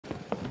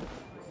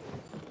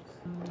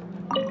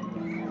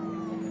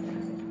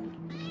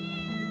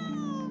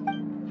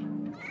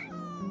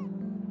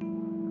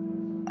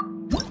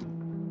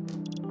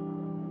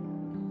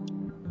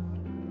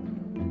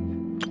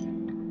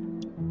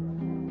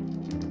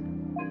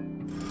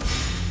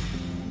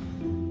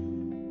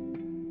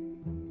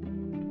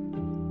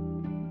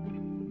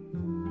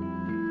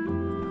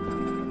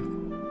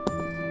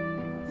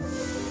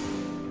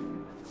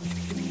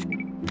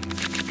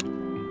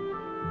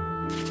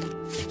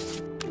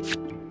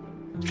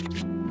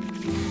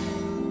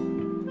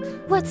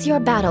What's your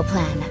battle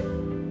plan?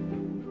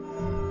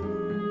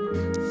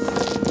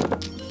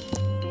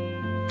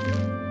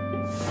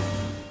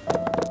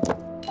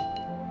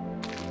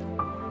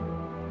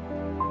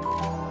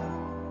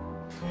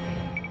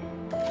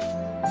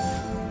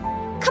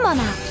 Come on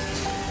out.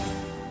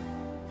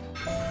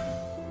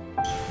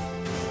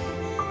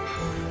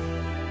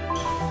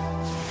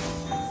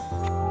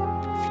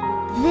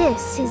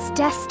 This is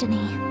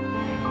destiny.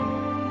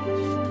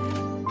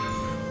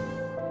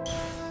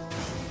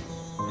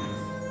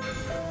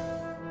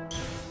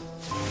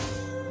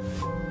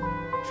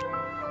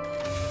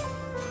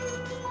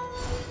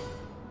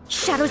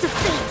 Shadows of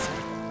fate!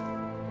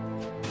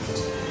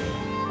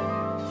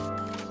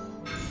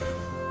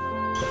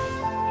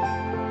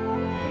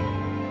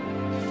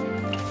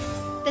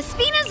 The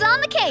Spina's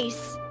on the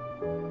case!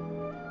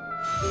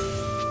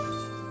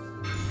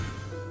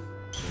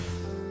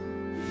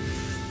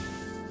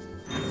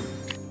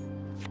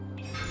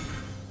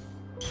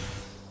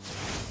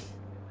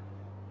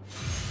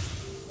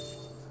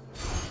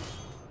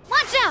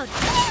 Watch out!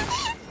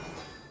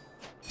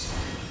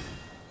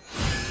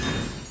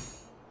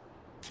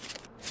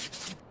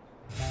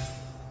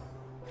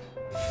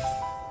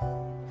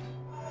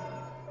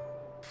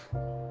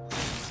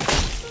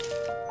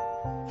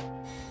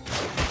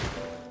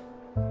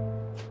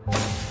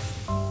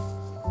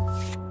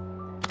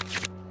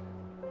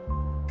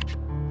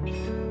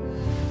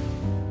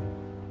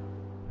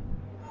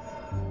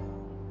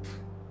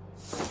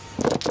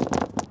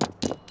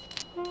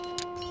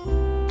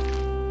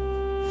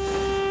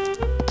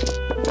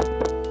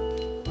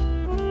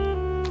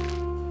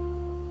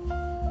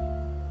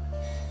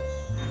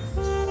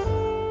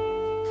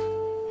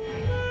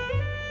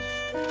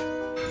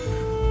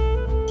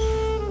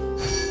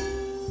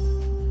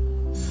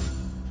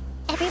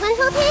 Everyone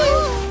hold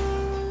hands!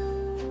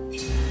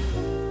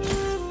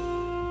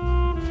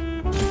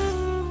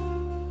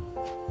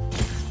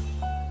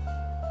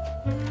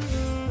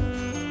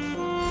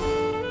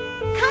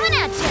 Coming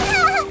at you!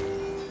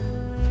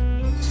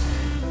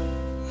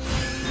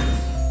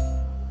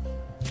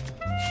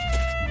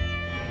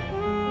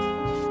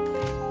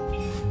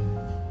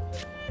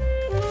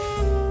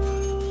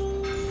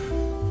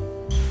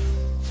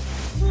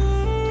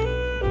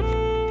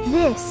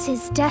 This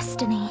is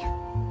destiny.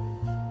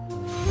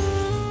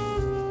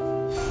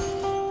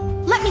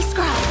 Let me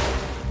scry!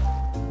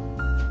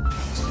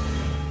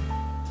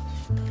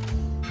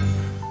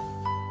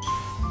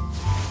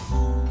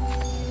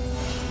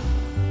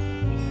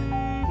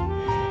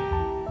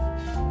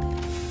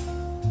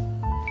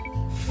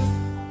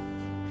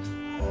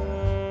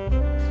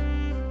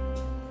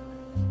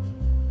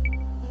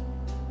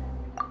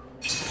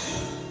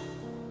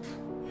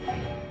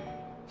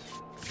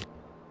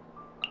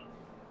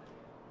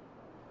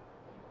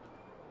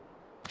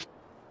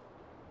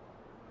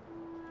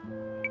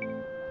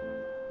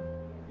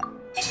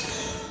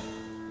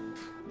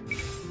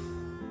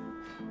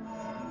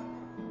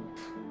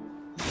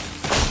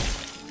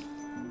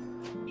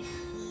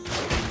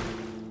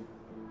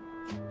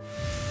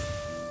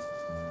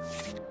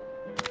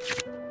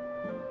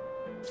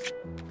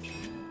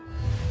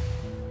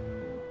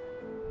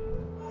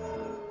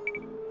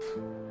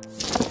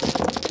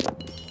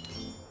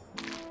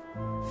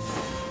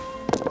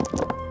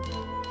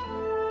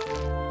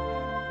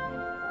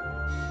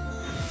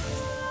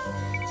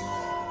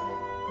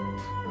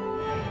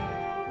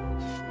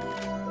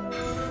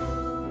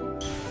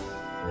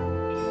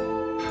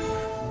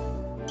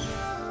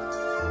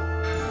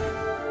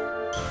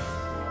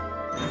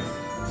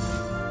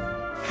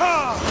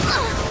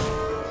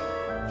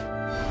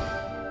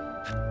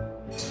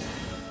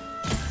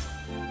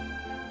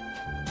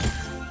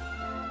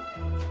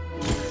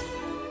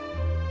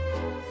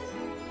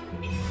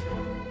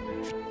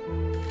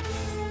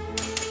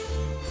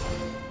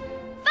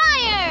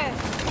 Fire!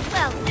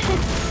 Well,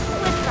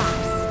 with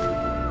props.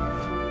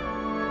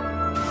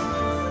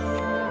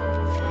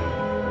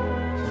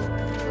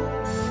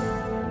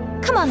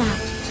 Come on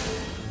out.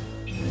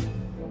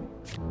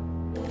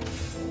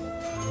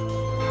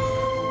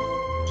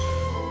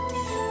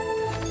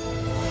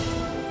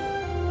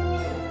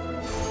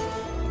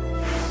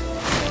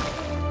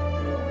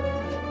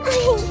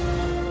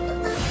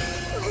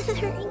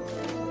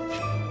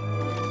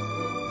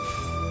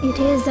 It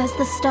is as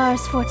the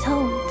stars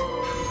foretold.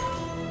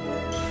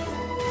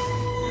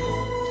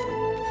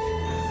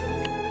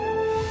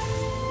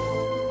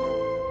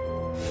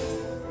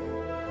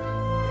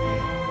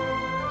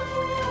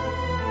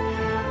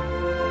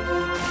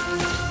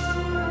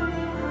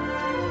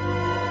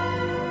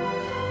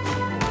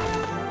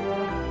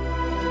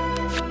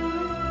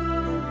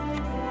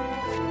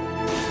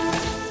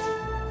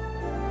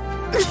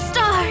 The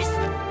stars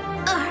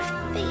are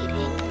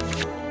fading.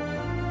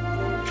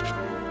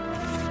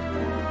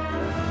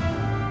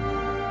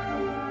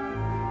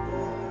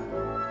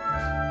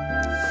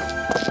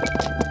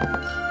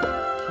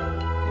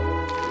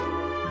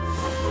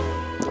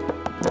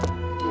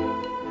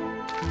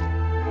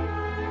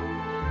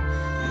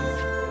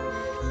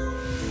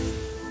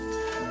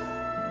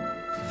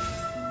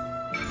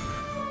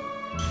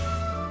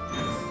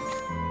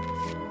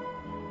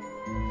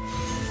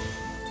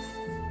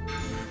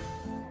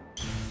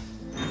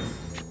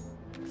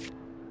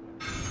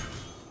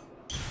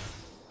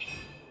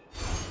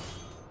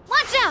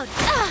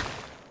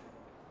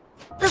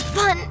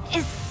 fun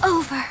is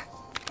over.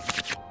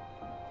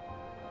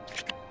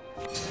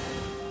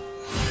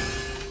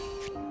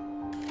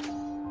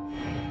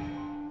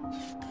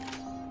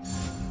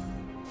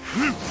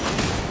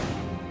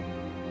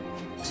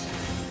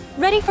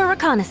 Ready for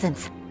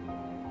reconnaissance.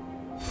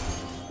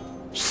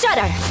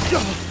 Shudder!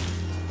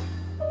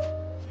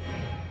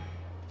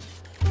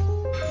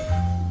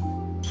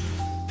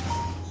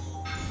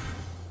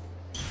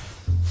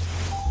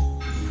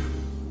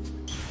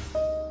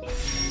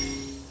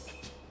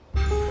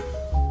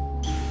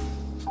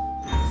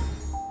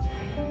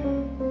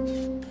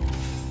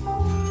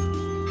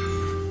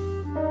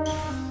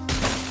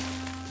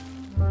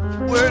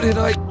 Where did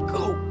I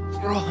go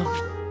wrong?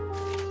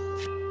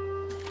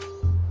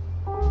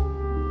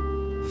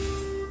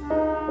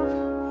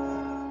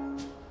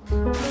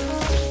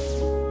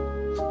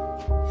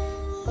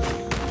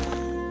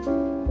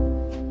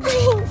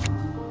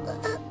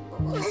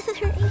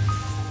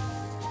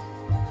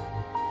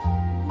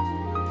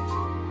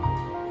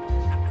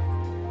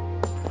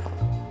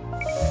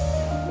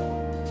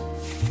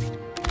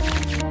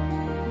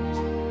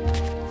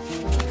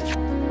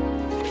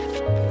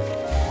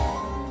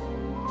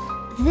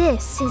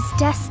 This is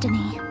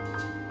destiny.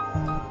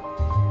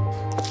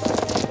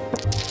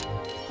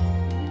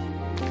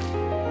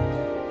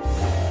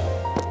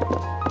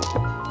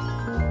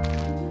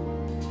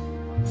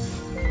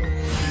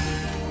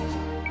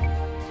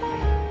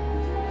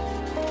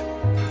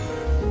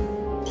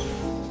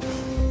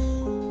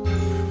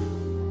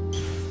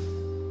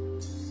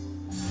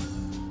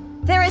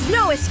 There is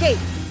no escape!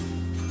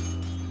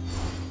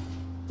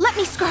 Let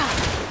me scribe.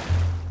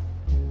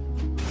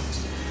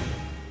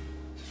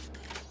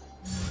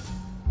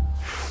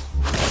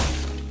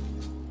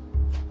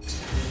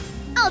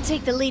 I'll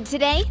take the lead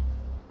today.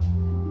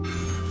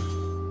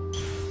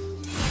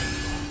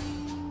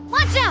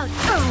 Watch out!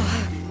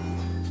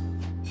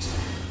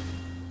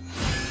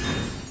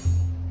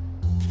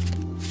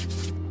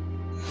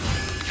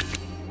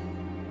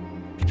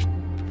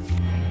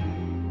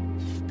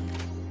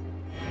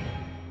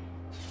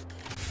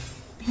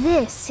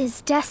 This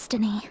is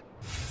destiny.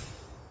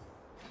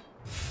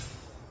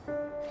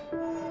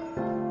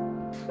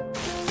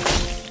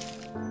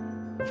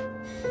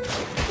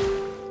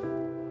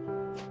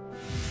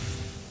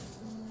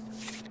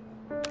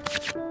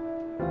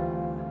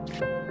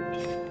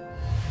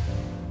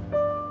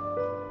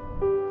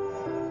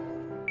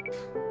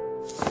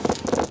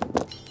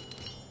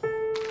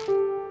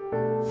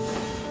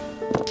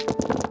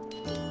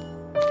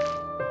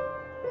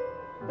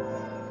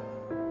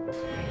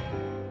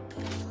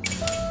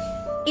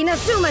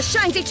 Inazuma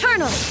shines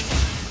eternal!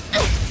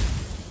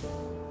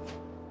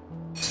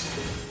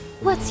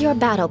 What's your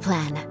battle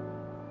plan?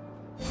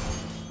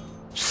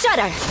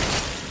 Shudder!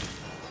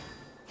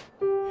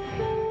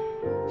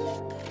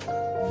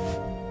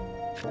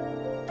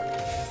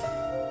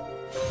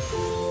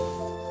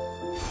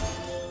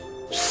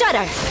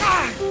 Shudder!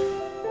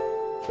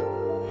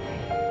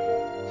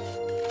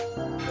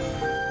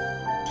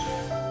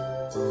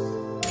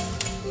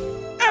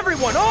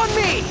 Everyone on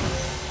me!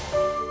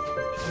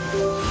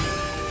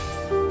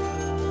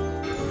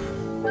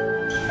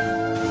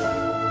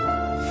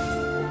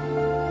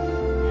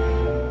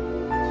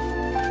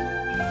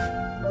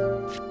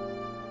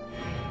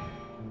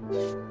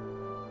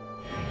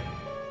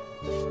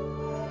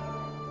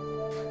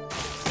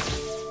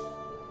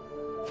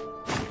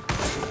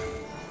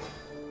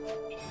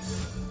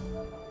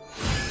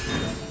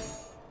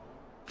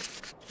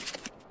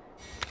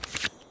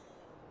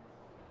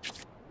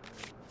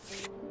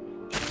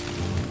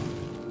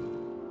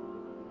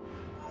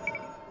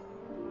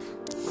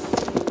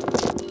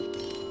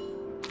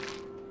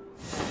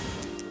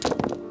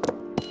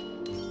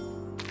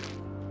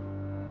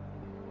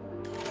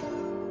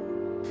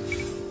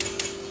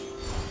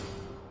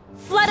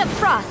 Flood of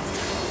frost!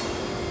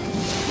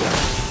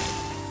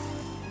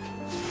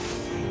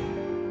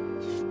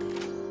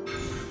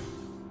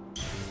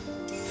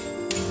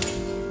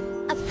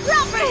 A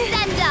proper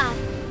send-off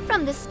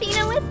from the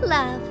Spina with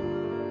love.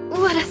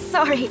 What a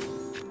sorry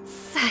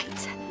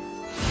sight.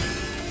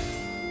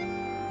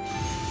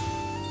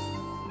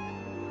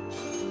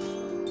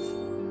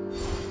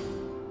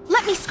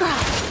 Let me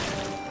scribe.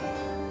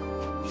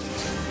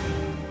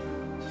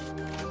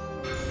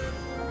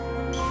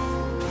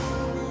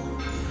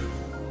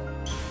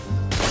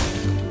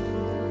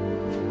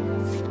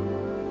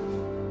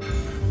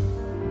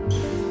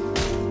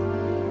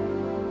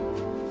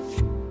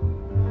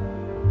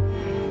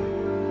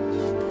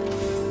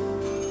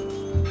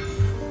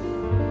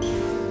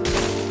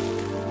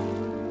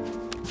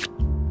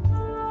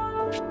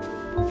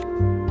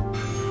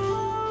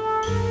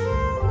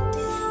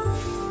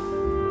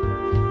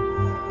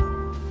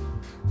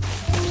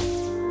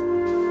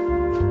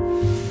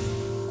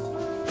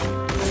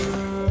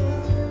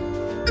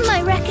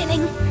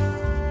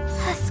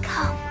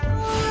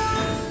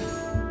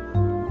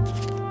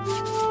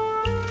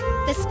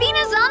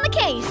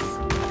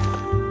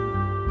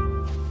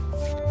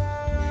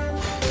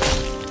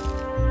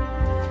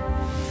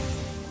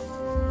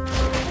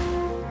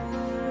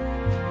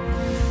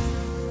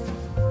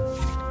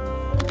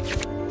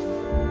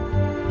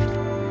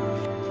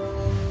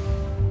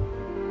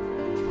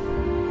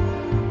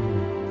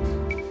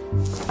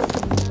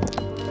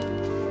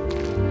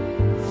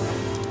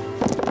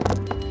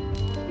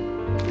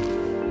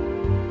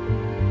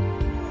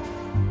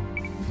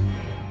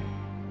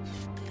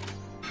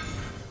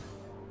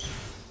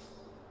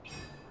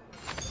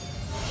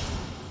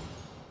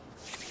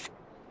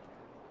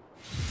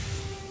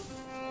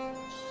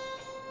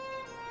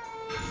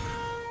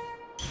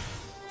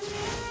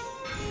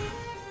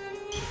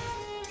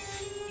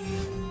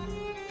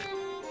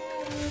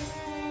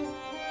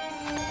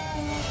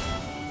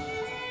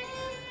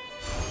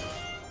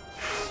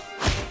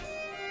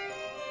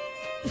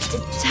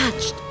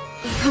 Detached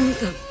from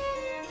the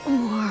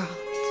world.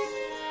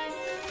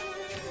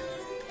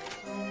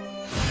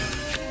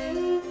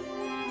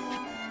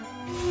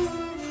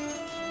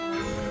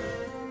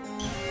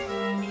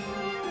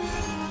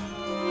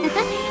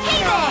 Hey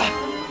there!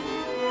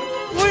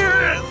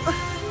 We're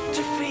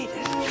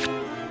defeated.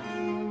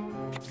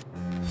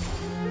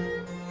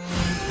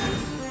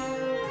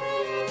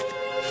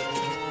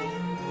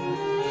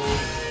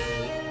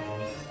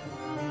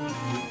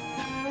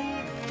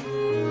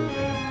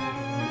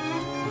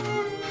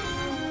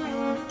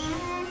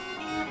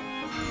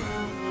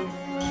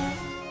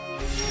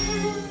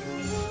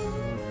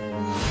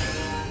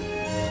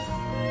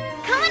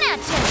 Coming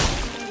at you!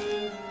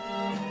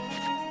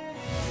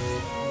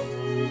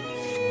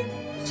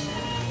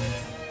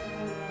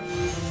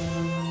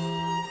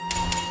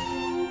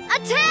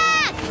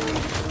 Attack!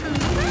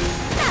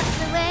 That's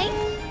the way.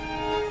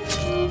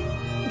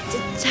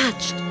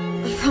 Detached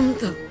from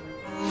the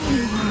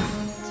world.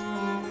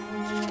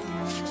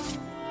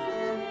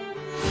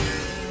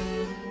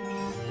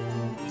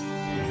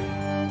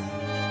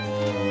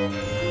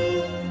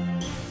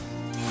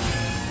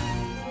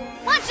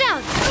 Watch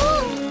out!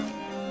 Ooh.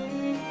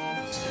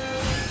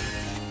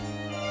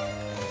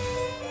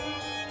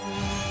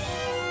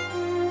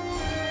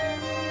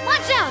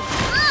 Watch out!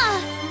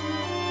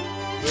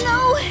 No!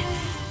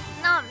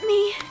 Not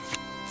me,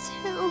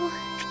 too.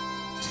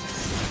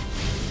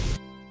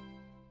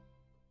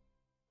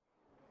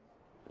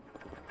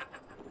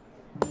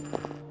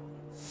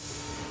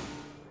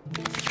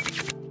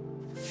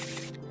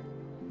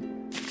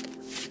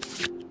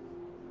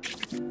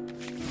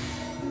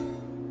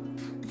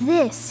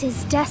 This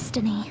is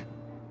destiny.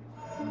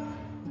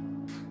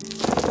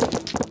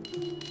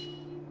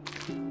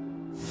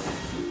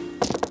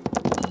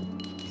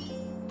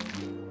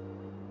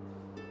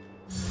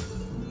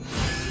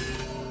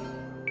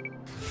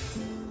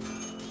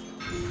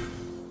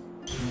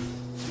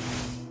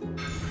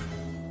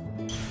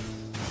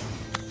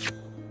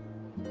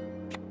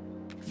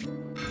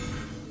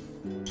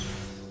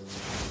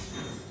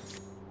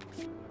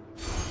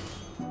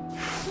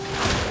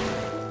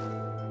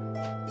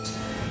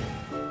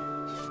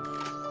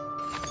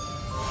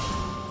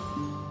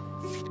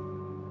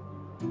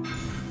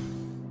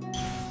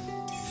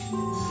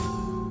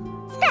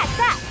 Scratch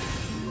that!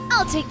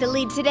 I'll take the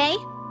lead today.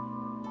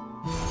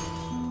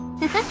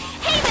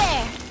 Hey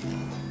there!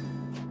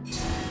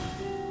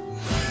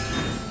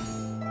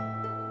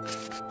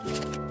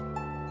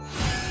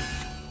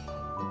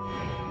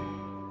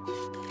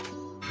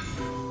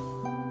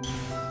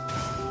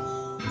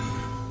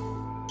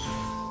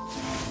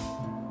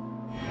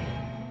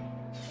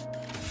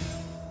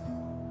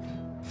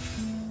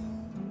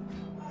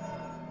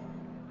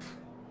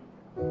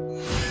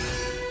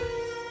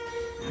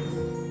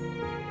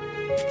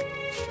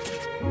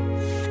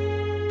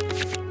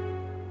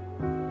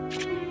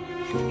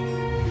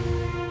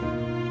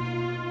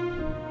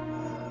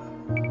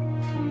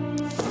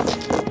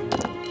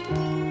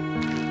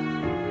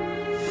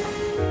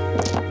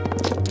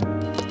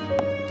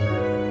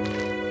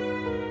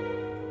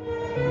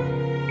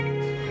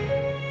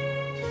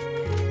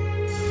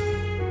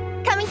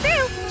 Coming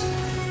through!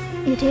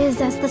 It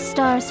is as the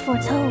stars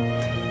foretold.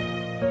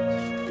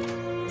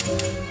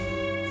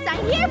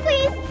 Sign here,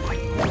 please!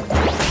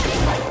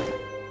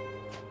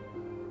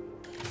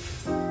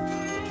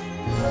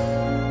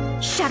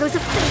 Shadows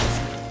of fate.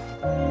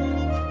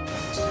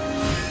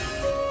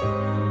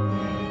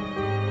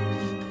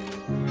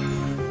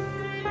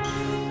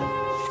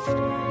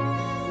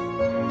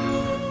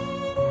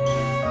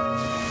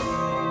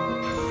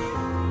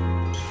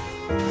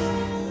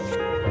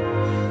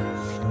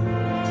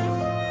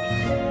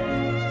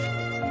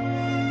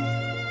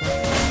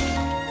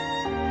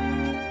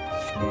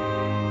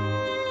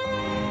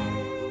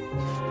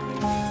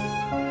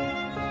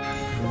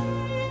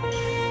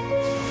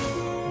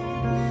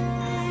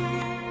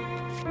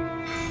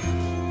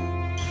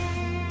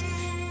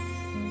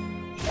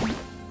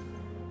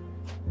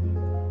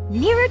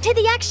 Nearer to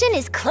the action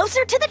is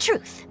closer to the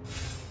truth.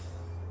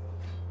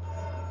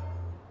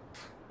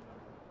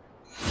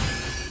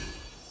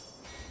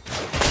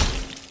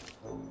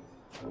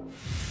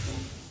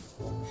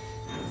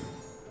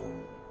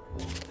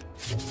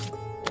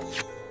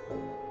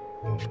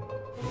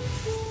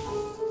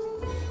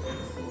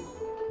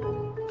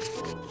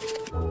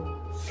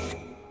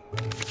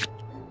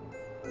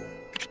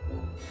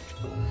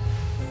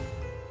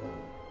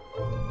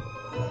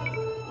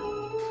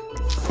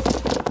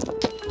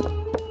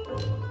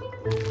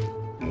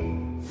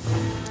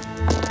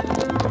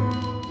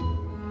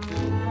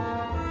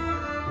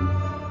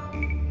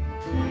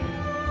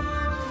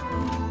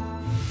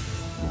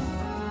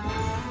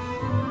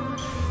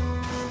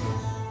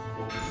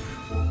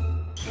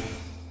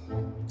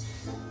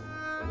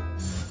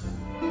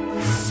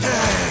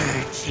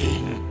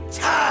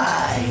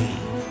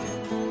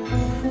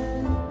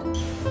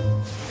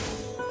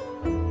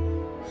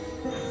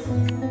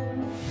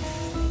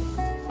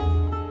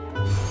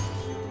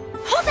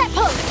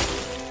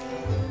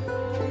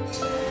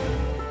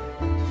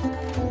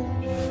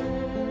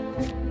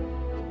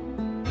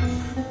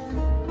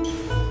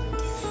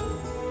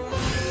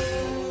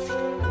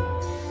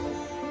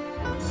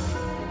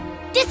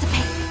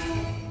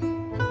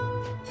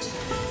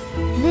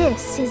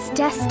 This is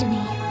destiny.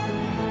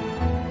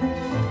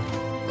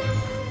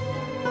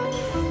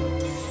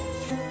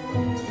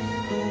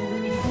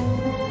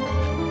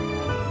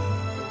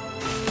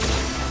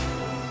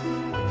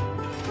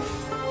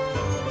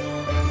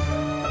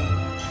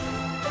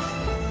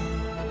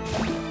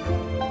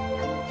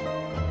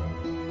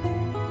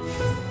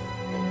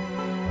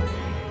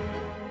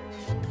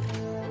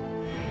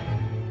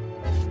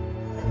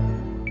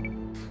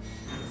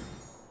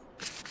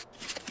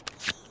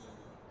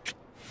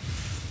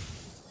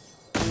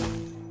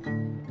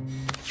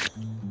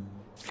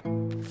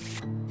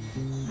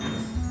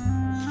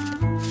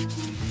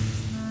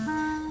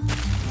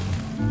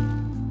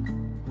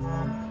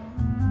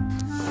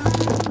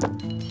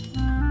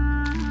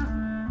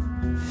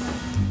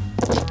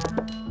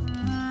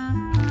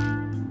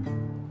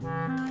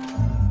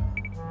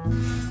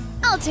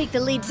 I'll take the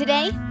lead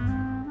today.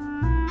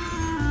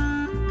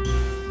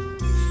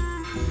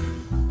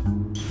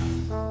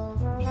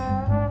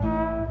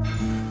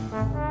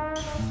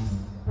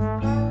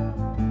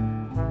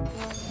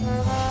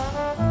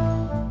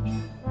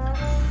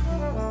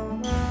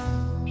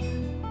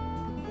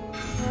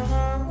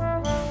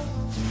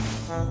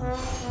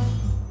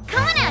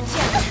 Coming at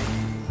you!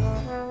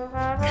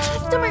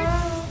 Customers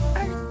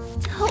are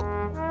still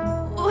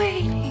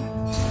waiting.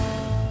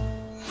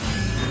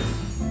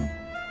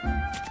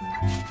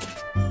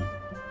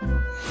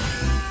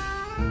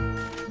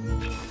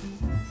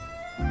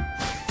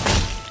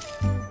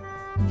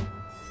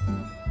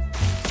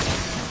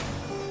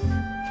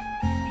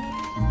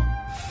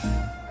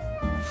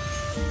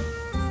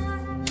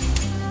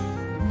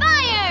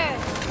 Fire!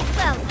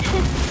 Well,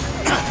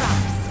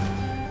 props.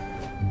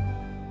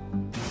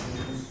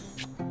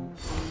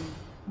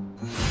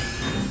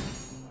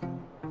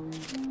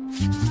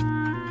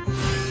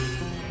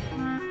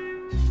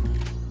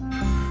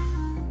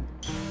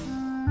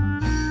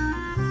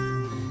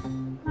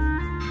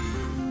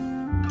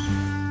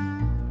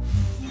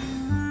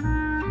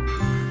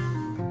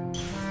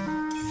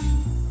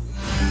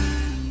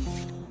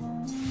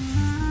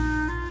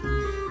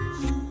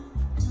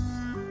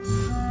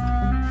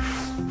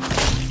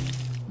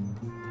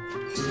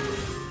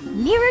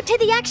 Nearer to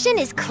the action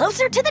is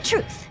closer to the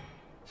truth.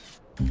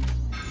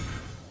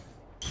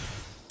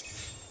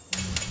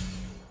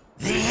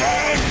 The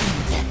end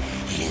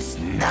is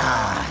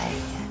nigh.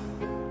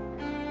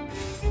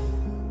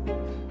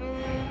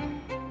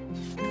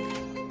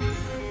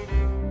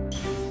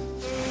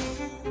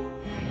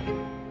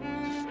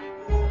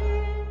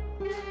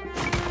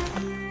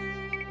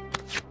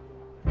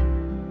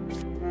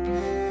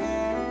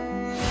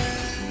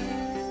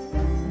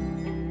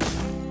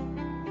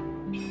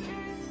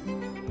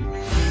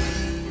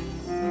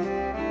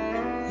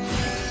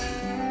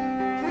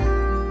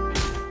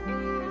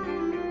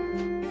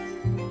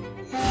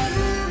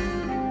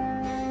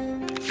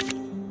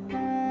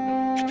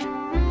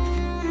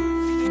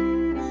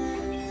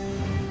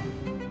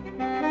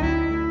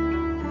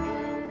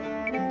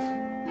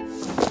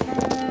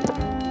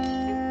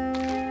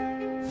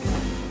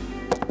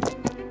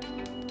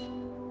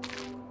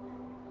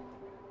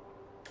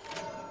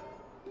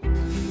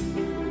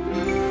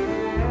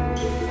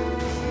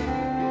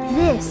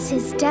 This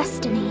is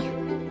destiny.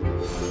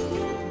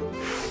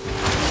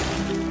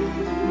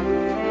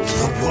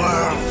 The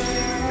world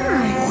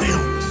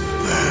will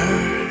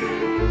burn.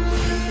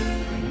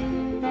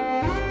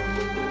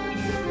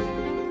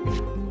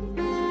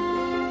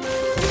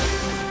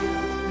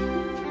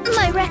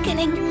 My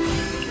reckoning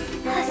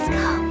has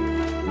come.